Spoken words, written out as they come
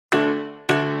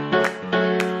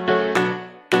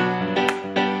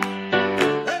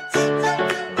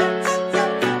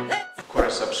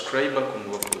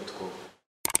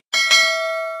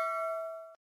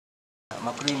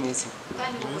minsi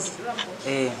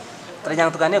turajya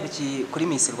ngo tuganire kuri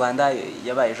Miss Rwanda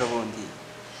yabaye ejo bundi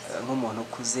nk'umuntu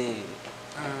ukuze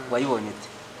wayibonye ute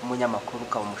umunyamakuru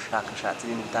ukaba umushakashatsi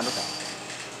ibintu bitandukanye.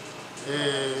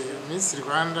 Miss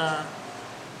Rwanda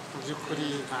mu by'ukuri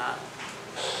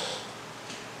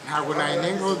ntabwo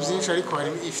nayinengaho byinshi ariko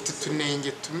ifite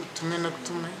utunenge tumwe na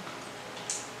tumwe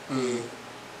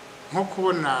nko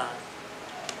kubona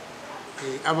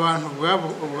abantu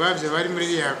ubwabyo bari muri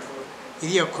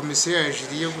iriya komisiyo ya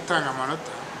jiri yo gutanga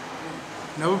amanota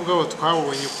nabo ubwabo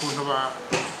twabonye ukuntu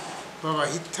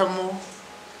babahitamo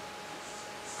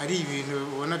ari ibintu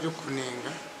ubona byo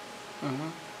kunenga.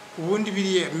 Ubundi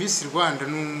biriya Miss Rwanda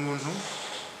ni umuntu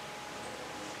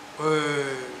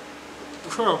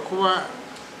ushobora kuba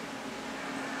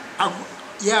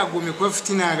yagomye kuba afite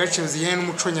indangagaciro zijyanye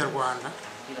n'umuco nyarwanda.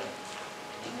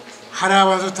 Hari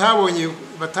abantu tutabonye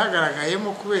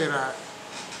batagaragayemo kubera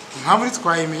impamvu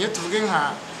twayimenye, tuvuge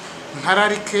nka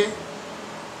Rarike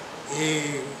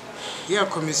ya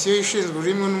komisiyo ishinzwe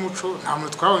ururimi n'umuco, nta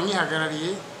muntu twabonye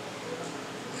ihagarariye,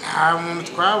 nta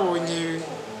muntu twabonye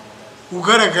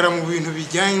ugaragara mu bintu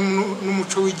bijyanye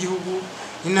n'umuco w'igihugu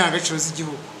n'indangagaciro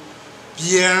z'igihugu.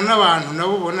 Byerana n'abantu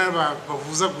nabo ubona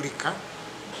bavuzagurika,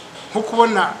 nko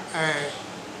kubona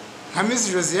nka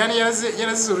Miss Josiane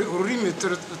yarazize ururimi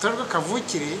rutari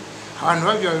rw'akavukire, abantu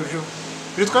babyajeho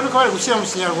bitwa nuko bari gushyira mu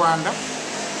kinyarwanda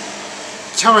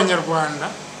cy'abanyarwanda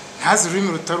ntazi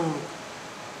ururimi rutari urwo.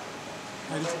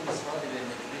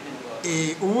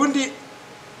 Ubundi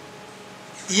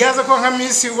iyaza ko nka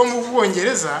Miss wo mu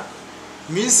Bwongereza,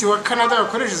 Miss wa Canada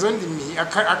akoresha izo ndimi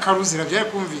akaruzira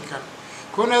byari kumvikana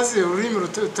ko nazi ururimi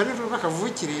rutari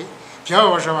rw'akavukire,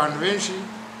 byababaje abantu benshi.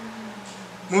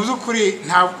 Mu by'ukuri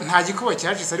nta gikuba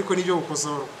cyacitse ariko nibyo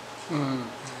gukosorwa.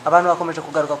 Abantu bakomeje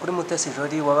kugaruka kuri Mutesi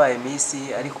Jolly wabaye Miss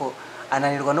ariko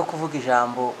ananirwa no kuvuga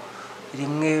ijambo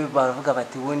rimwe, baravuga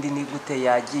bati ubundi ni gute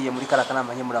yagiye muri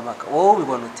karakanama nkemurampaka. Wowe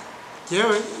ubibona ute?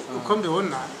 Yewe uko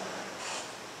mbibona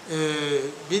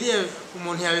biriya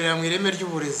umuntu yabirira mu ireme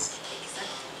ry'uburezi,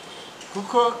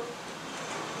 kuko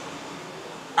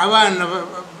abana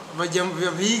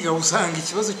biga usanga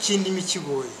ikibazo cy'indimi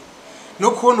kigoye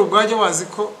no kubona ubwajya wazi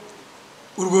ko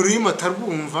urwo rurimi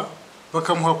atarwumva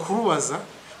bakamuha kurubaza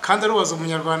kandi arubaza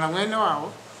umunyarwanda mwene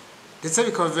wabo, ndetse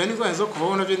bikabavira n'indwara zo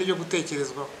kubaho nabyo n'ibyo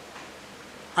gutekerezwaho.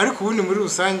 Ariko ubundi muri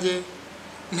rusange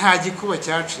nta gikuba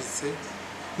cyacitse,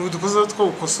 ni udukozo two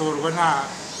gukosorwa, nta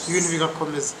ibintu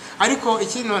bigakomeza. Ariko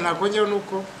ikintu nakongeraho ni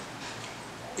uko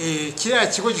kiriya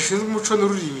kigo gishinzwe umuco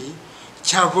n'ururimi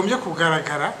cyagombye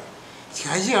kugaragara,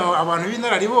 kikagira abantu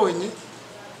b'inararibonye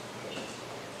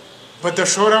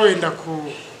badashobora wenda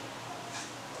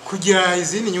kugira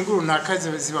izindi nyungu runaka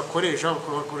zibakoresha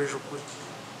bakabakoresha ukuri.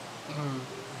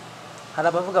 Hari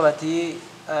abavuga bati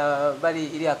bari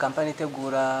iriya kampani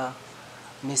itegura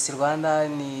Miss Rwanda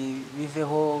ni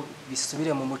biveho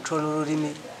bisubire mu muco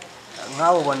n'ururimi,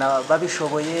 nkaho ubona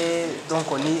babishoboye. Donc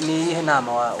ni iyihe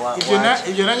nama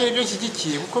ibyo nanjye nibyo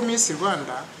nshyigikiye, kuko Miss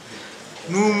Rwanda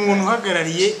ni umuntu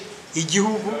uhagarariye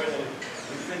igihugu,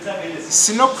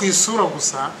 si no ku isura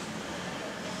gusa,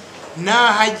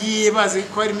 n'ahagiye bazi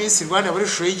ko ari Miss Rwanda bari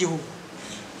ishusho y'igihugu.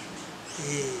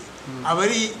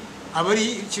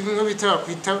 abari kimwe bita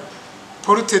bakwita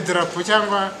porte drapeau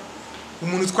cyangwa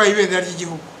umuntu utwaye ibendera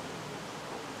ry'igihugu.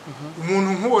 Umuntu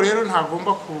nk'uwo rero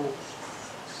ntagomba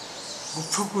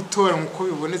gupfa gutora nk'uko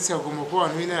bibonetse, agomba kuba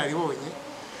abantu b'inararibonye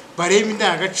bareba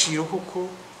indangagaciro, kuko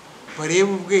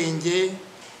bareba ubwenge,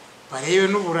 barebe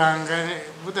n'uburanga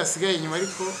budasigaye inyuma.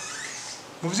 Ariko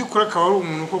mu by'ukuri akaba ari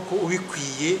umuntu koko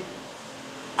ubikwiye,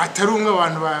 atari umwe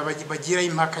abantu bagira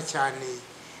impaka cyane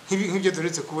nk'ibyo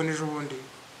duretse kubona ejo bundi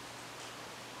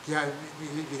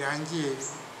birangiye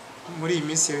muri iyi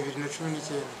minsi ya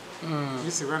 2019.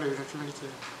 Miss Rwanda 2019.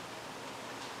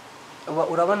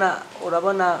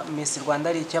 urabona Miss Rwanda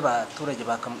ari icyo abaturage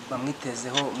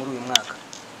bamwitezeho muri uyu mwaka?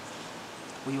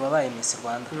 Uyu wabaye Miss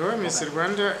Rwanda, Miss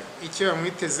Rwanda icyo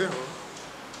bamwitezeho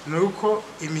ni uko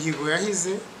imihigo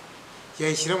yahize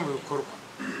yayishyira mu bikorwa.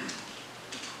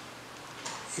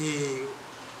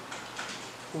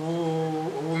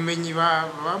 Ubumenyi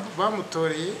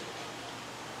bamutoreye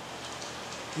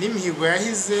n'imihigo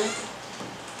yahize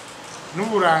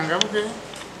n'uburanga bwe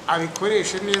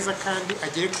abikoreshe neza kandi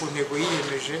agere ku ntego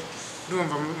yiyemeje.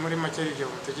 Ndumva muri make ari ibyo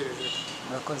bamutegereje.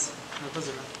 Murakoze.